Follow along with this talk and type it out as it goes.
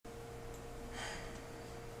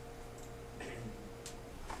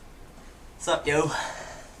What's up, yo?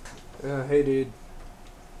 Hey, dude.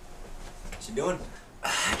 What you doing?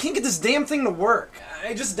 I can't get this damn thing to work.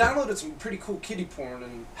 I just downloaded some pretty cool kiddie porn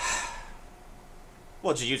and...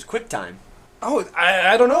 Well, did you use QuickTime? Oh,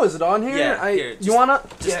 I don't know. Is it on here? Yeah, here, you wanna?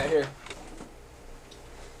 Yeah, here.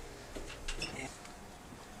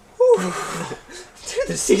 Whew. Dude,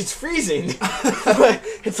 the seat's freezing.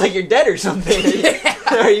 It's like you're dead or something. Yeah.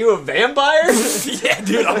 Are you a vampire? Yeah,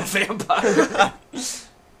 dude, I'm a vampire.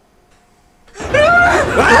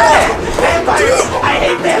 Vampires! I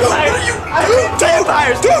hate vampires! I hate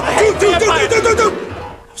vampires! Dude, I hate vampires!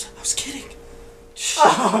 I was kidding.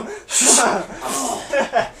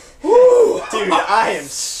 Dude, I am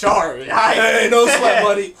sorry. Hey, no sweat,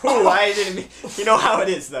 buddy. I didn't mean... You know how it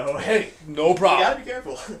is, though. Hey, no You problem. gotta be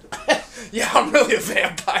careful. Yeah, I'm really a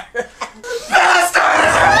vampire.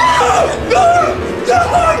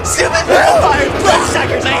 Stupid vampires!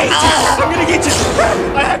 Bloodsuckers! I hate you! I'm gonna get you!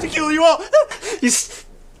 I have to kill you all!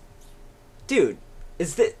 Dude,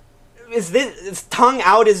 is this tongue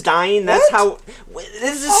out is dying? That's how.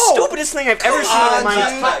 This is the stupidest thing I've ever seen in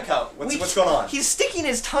my Cut. What's going on? He's sticking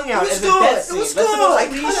his tongue out was as a death good. It was scene. That's the most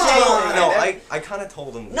good. cliche No, thing. I kind of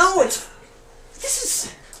told him. No, it's. This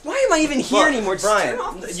is. Why am I even here Look, anymore? Just Brian, turn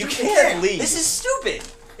off the you stupid can't air. leave. This is stupid.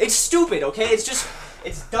 It's stupid, okay? It's just.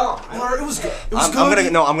 It's dumb. It was good. It was I'm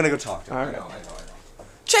good. gonna go talk to him. Alright. I know.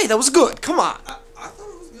 Jay, that was good. Come on. I thought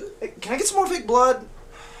it was good. Hey, can I get some more fake blood?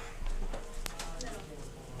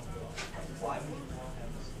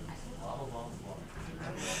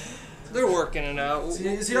 They're working it out.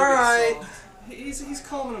 Is he alright? He's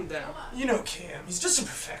calming him down. You know Cam. He's just a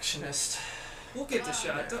perfectionist. We'll get the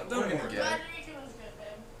shot. Don't worry.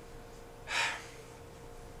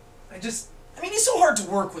 I mean, he's so hard to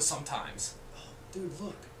work with sometimes. Dude,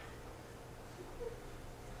 look.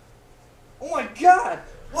 Oh my god!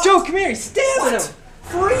 What? Joe, come here. He's stabbing What? him.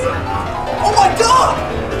 For real? Oh my god!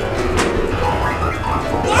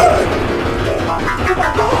 Lurk! Oh my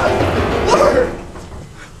god! Lurk!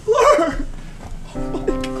 Lurk!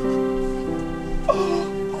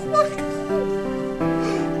 Oh my god!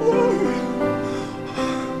 Lurk!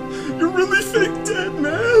 You're really fake dead,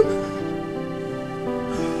 man!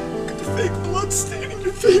 Look at the fake blood stain in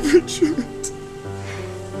your favorite shirt.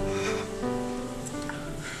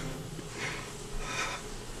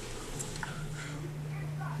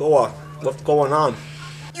 So, what's going on?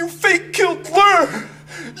 You fake killed Blur!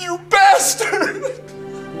 You bastard!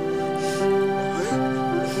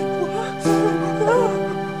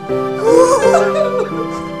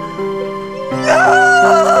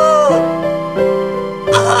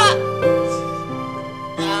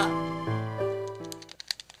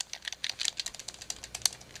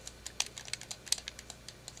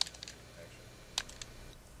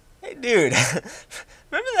 Hey, dude.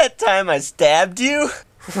 Remember that time I stabbed you?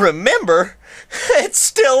 Remember? It's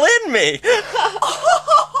still in me. Look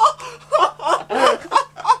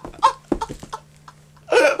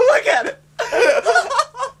at it.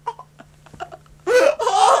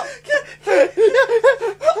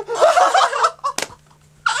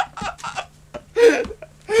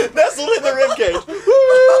 Nestled in the ribcage.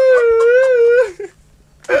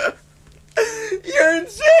 You're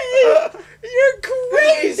insane. You're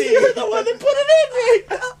crazy. You're the one that put it in me.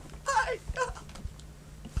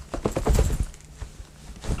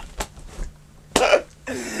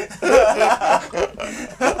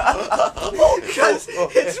 Because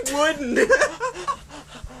it's wooden.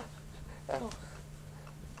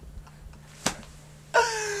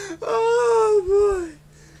 Oh boy.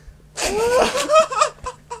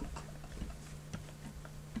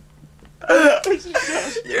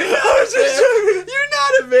 You're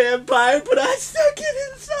not a vampire, but I stuck it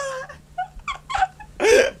inside.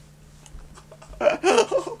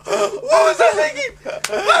 What was I thinking? I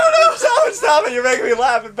don't know. Stop it. You're making me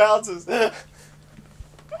laugh. It bounces. Bounce.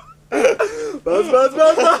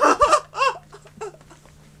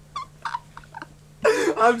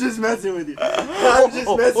 I'm just messing with you. I'm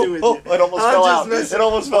just messing with you. It almost fell out. It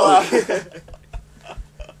almost fell out.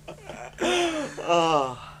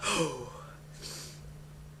 Oh.